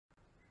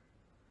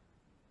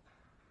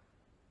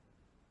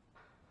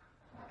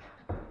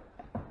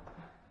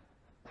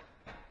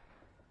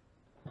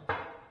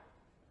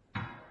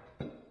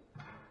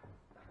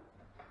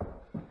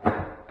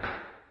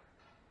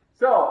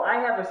So I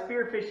have a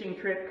spearfishing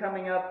trip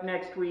coming up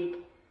next week.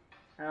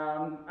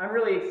 I'm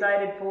really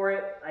excited for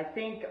it. I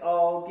think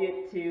I'll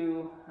get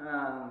to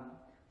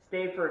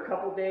stay for a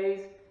couple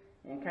days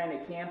and kind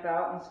of camp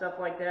out and stuff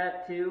like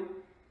that too.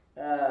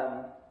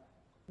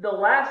 The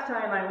last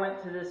time I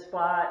went to this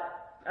spot,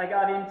 I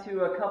got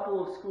into a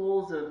couple of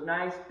schools of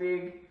nice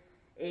big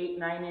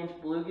 8-9 inch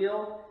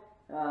bluegill.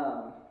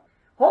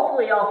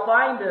 Hopefully I'll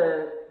find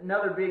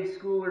another big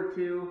school or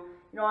two.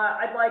 You know,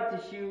 I'd like to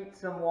shoot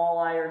some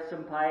walleye or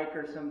some pike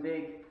or some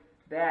big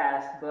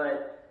bass,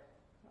 but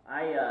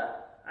I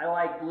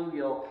like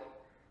bluegill.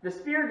 The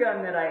spear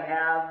gun that I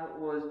have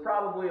was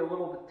probably a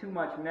little bit too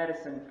much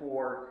medicine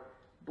for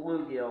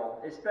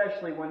bluegill,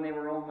 especially when they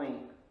were only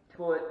a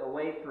foot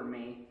away from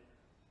me.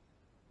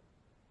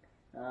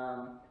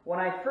 When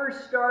I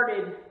first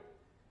started,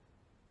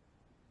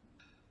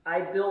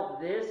 I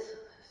built this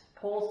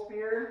pole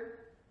spear.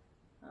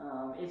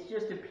 It's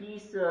just a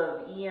piece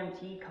of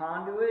EMT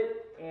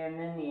conduit, and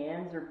then the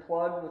ends are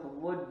plugged with a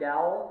wood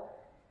dowel.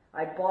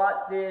 I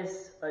bought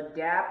this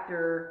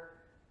adapter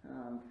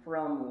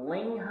from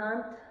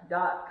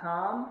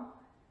linghunt.com.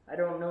 I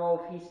don't know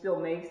if he still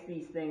makes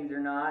these things or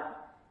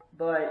not,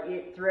 but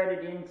it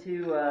threaded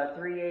into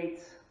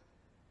 3/8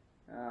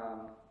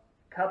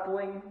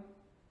 coupling,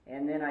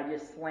 and then I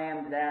just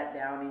slammed that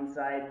down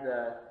inside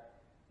the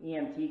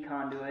EMT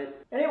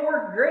conduit, and it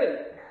worked great.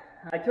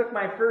 I took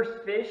my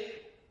first fish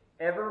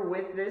ever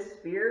with this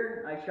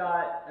spear. I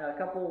shot a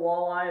couple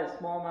walleye, a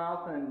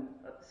smallmouth, and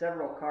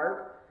several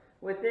carp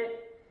with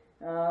it.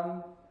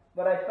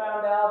 But I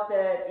found out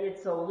that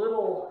it's a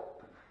little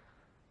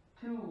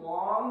too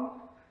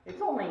long. It's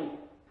only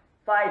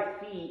 5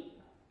 feet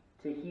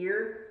to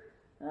here,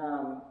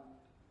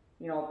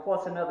 you know,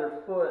 plus another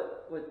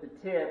foot with the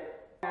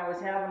tip. I was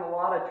having a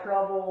lot of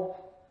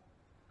trouble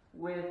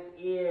with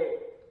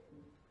it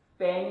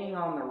banging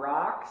on the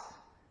rocks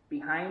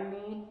behind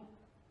me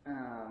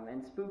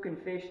and spooking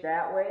fish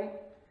that way.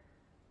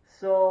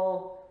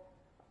 So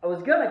I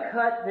was gonna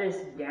cut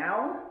this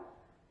down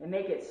and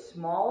make it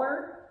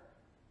smaller,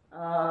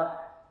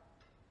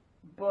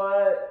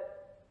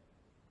 but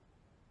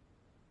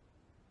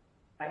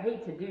I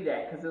hate to do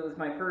that because it was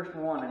my first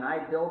one and I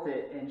built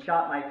it and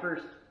shot my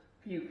first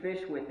few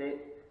fish with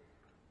it.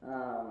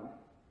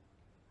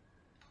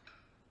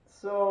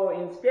 So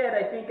instead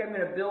I think I'm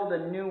gonna build a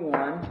new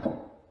one.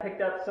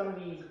 Picked up some of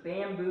these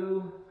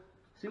bamboo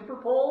super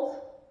poles.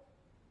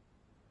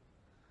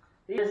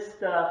 This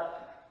stuff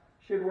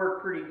should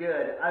work pretty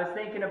good. I was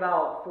thinking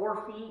about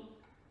 4 feet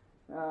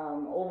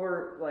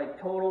over, like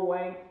total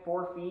length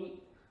 4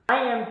 feet. I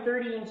am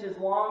 30 inches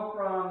long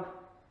from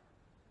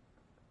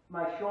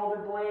my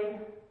shoulder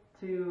blade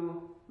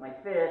to my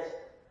fist.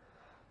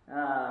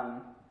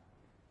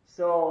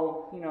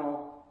 So, you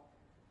know,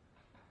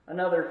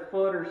 another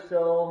foot or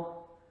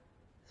so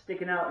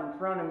sticking out in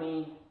front of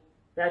me,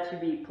 that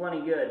should be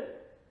plenty good.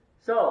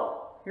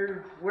 So,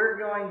 here we're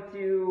going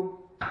to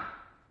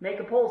make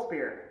a pole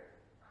spear.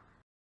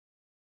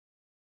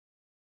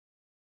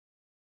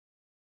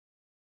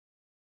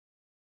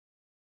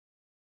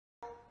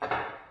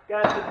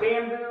 Got the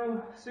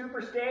bamboo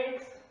super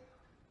stakes.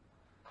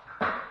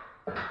 I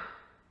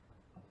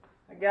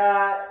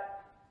got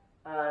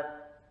a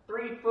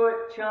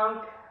 3-foot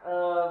chunk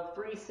of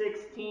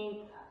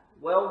 3/16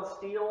 weld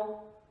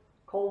steel,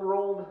 cold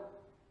rolled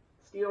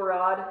steel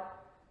rod.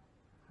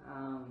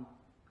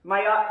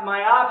 My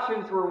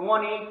options were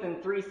 1/8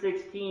 and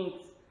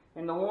 3/16,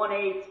 and the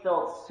 1/8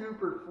 felt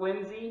super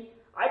flimsy.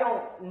 I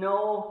don't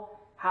know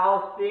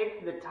how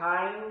thick the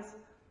tines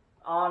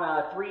on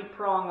a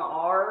 3-prong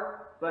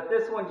are, but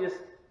this one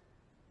just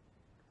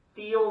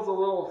feels a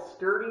little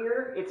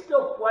sturdier. It's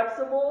still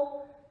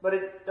flexible, but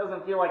it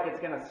doesn't feel like it's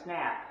gonna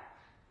snap.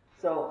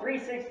 So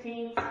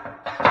 3/16.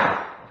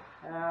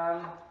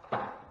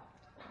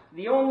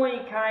 The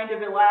only kind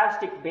of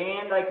elastic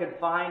band I could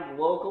find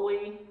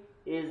locally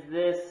is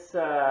this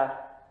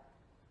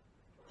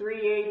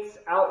 3/8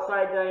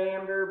 outside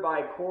diameter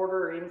by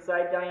 1/4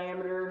 inside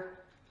diameter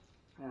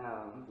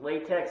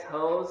latex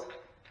hose.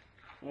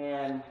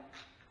 And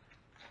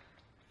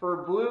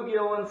for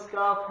bluegill and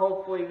stuff,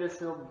 hopefully this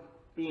will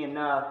be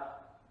enough.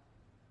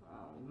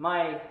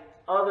 My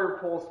other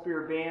pole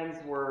spear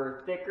bands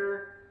were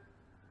thicker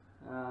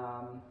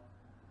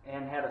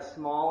and had a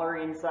smaller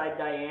inside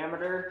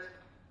diameter.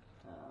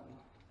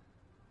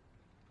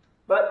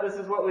 But this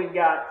is what we've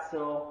got,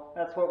 so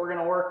that's what we're going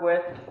to work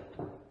with.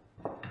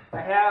 I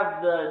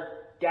have the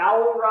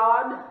dowel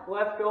rod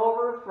left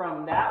over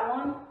from that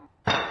one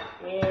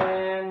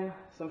and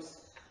some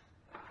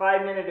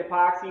 5-minute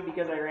epoxy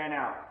because I ran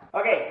out.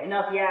 Okay,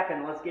 enough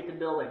yapping. Let's get to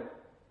building.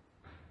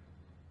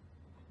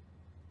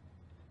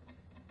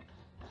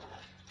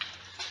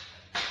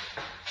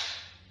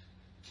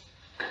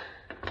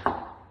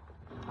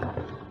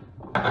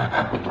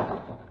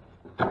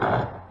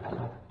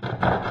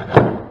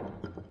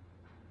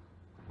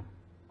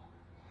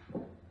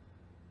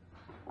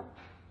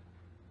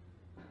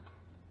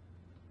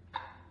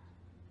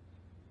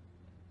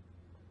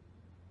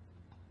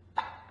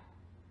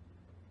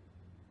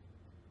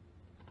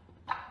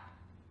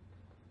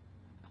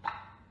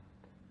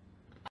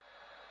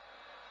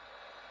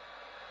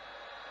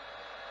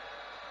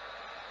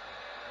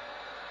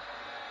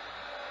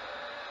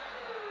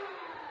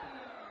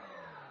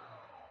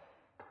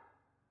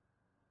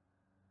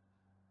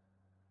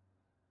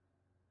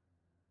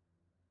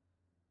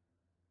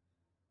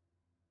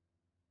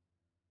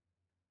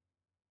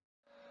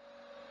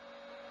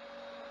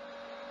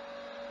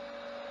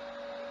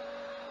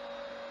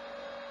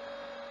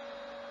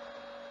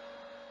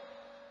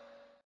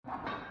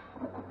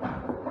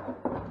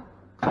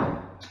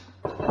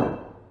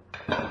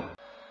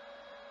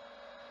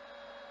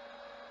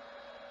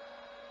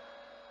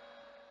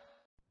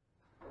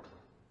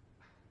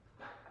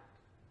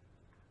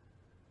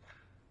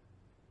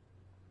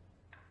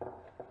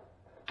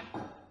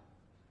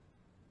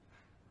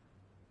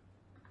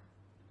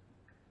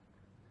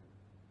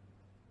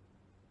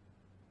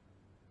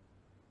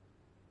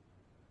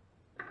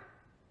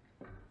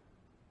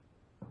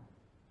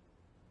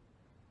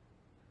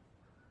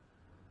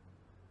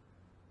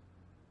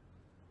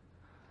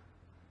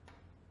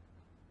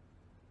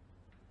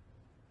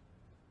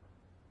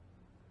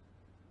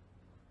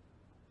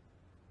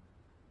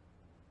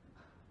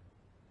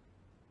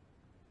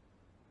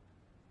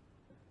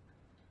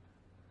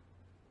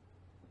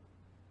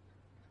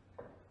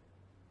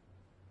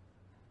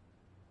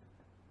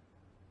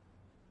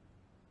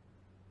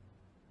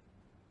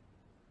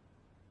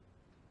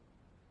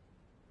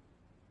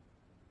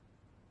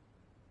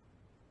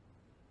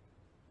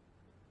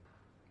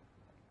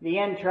 The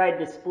end tried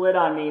to split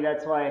on me,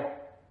 that's why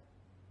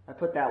I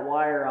put that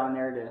wire on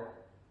there to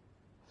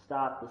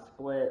stop the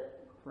split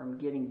from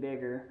getting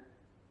bigger.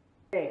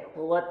 Okay,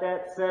 we'll let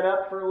that set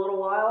up for a little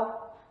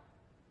while,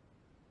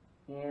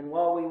 and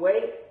while we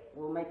wait,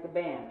 we'll make the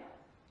band.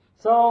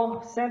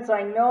 So, since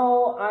I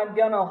know I'm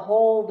gonna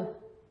hold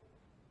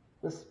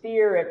the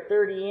spear at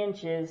 30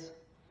 inches,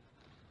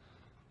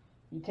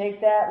 you take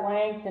that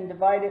length and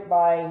divide it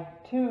by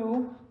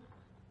 2,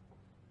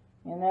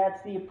 and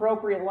that's the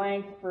appropriate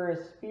length for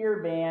a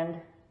spear band.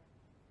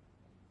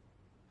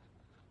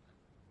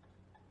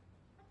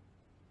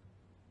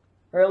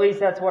 Or at least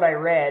that's what I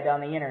read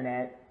on the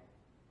internet.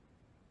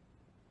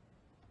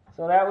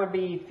 So that would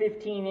be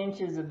 15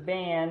 inches of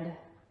band.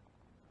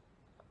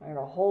 I'm going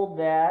to hold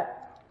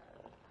that.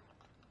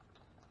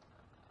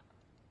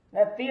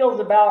 That feels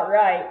about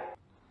right.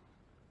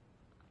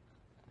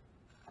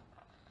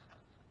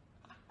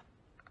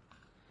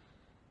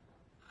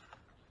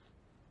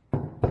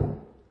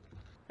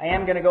 I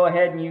am going to go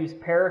ahead and use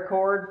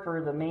paracord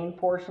for the main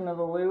portion of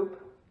the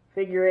loop.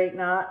 Figure 8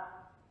 knot.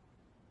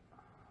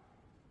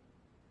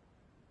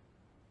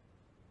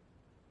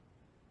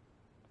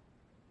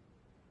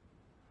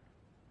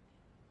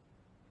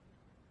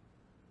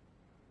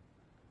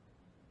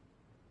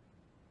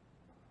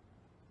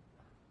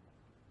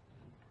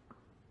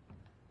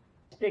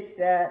 Stick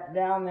that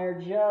down there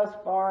just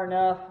far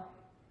enough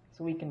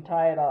so we can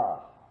tie it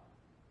off.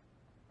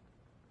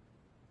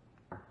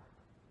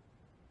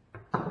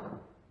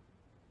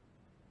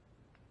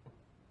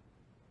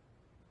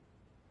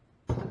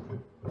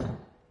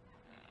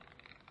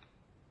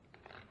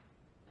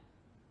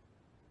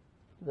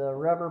 The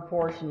rubber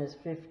portion is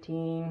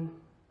 15.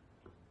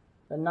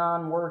 The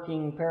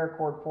non-working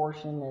paracord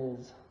portion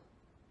is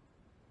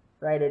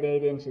right at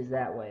 8 inches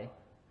that way.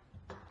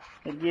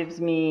 It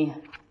gives me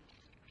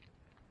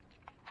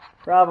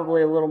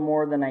probably a little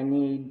more than I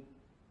need.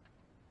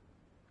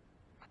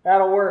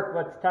 That'll work.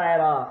 Let's tie it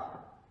off.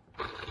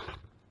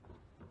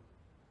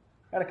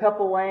 Got a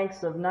couple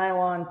lengths of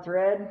nylon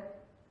thread.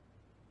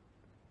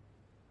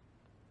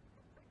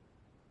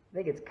 I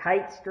think it's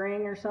kite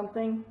string or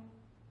something.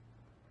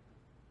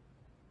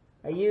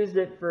 I used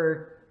it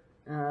for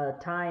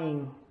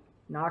tying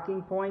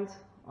knocking points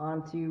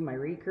onto my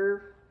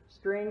recurve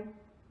string.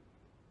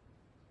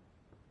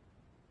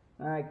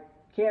 I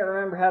can't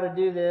remember how to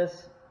do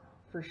this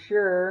for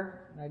sure.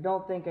 I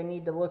don't think I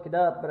need to look it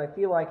up, but I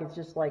feel like it's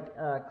just like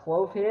a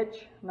clove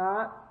hitch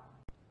knot.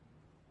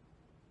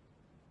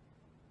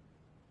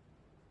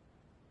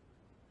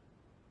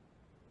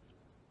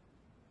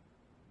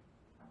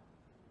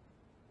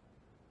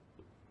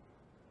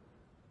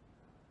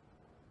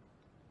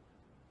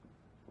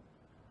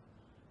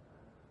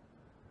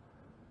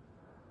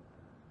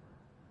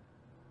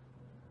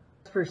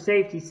 For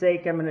safety's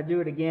sake, I'm going to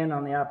do it again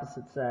on the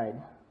opposite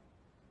side.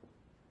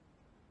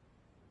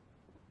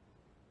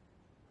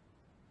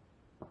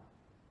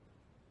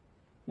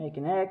 Make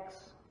an X.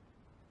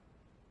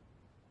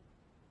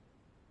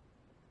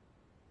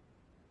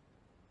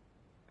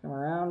 Come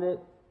around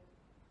it.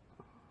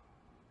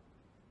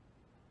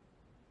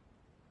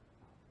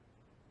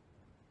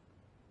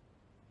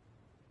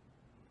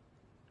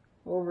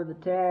 Over the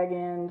tag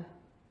end.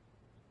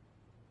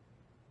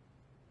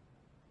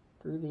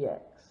 Through the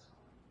X.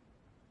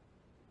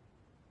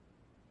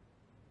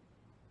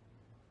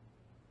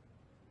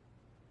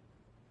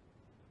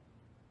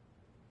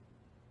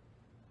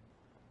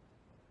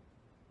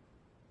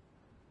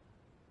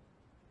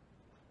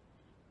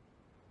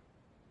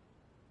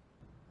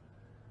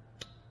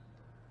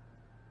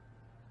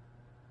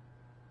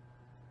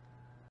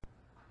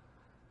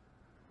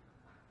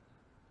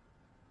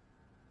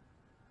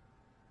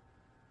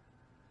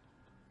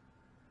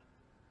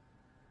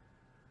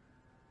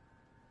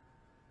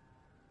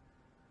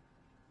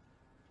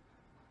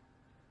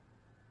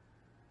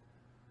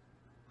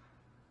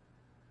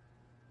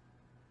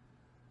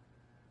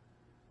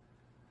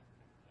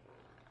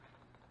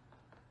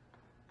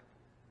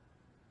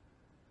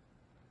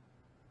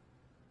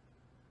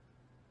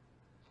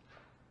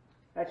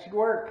 That should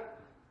work.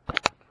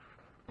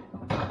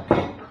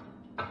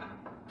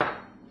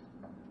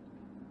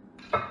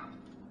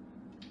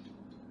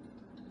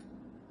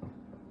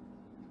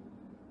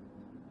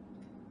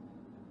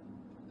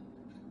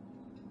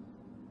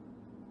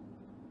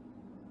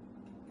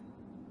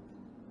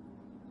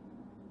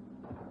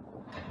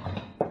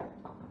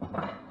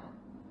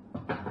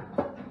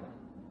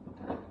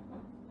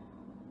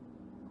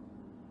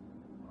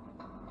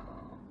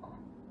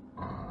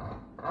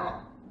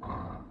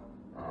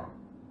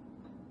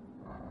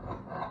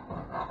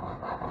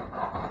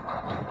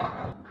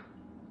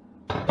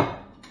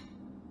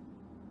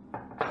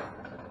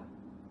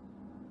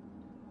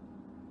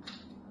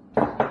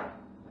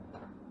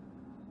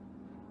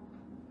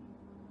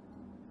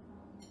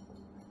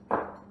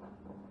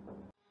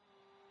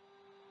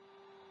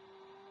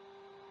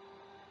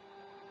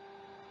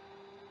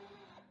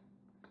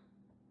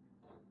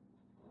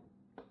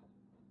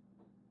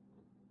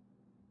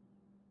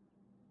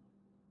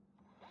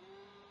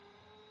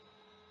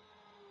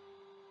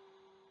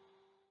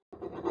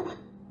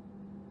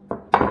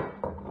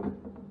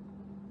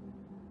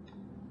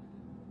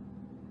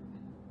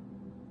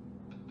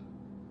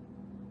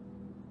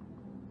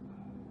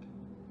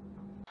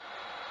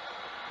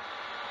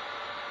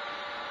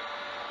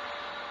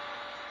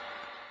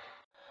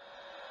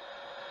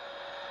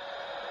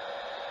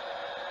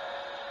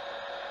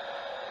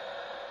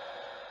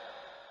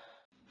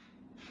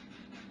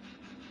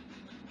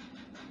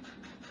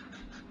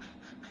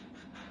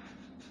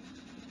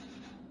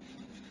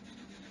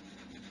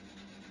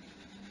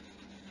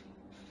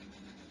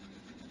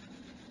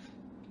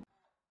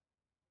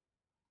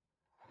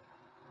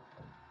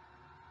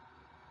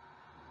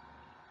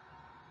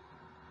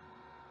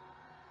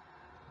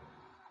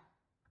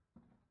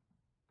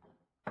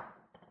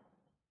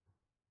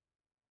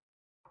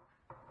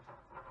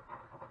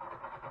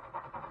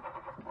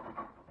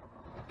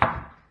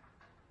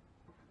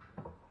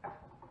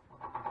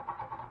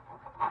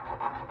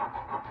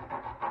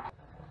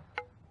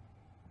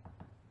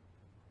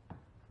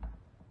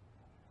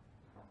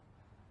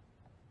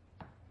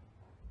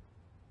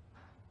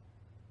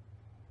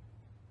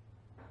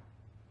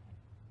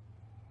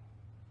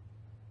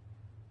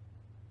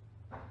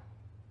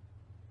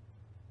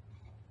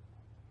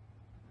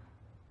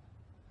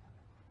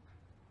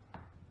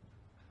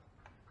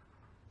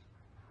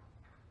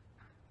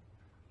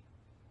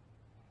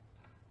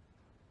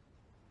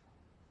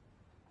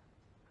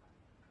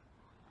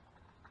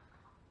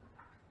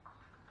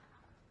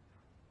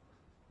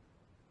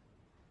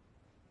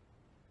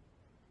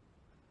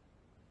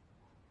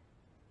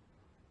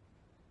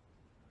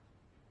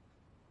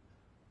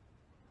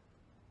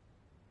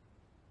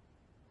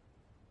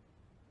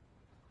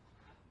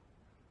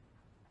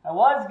 I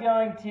was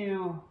going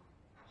to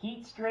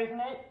heat straighten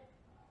it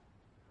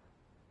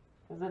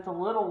because it's a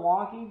little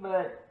wonky,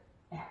 but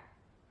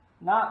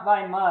not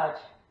by much.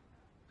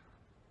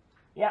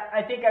 Yeah,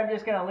 I think I'm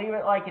just going to leave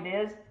it like it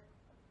is.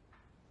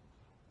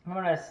 I'm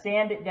going to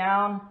sand it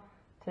down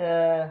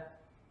to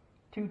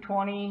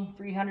 220,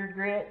 300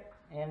 grit,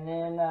 and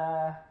then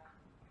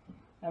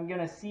I'm going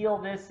to seal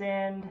this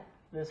end,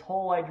 this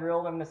hole I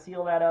drilled. I'm going to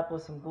seal that up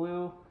with some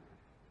glue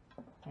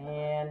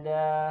and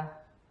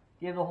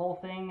give the whole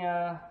thing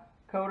a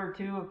coat or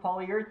two of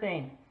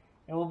polyurethane,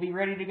 and we'll be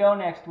ready to go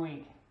next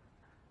week.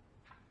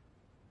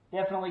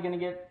 Definitely going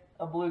to get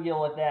a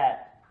bluegill with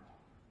that.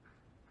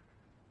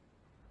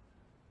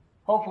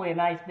 Hopefully a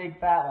nice big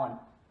fat one.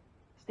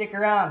 Stick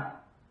around.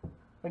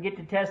 We'll get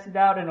to test it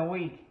out in a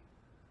week.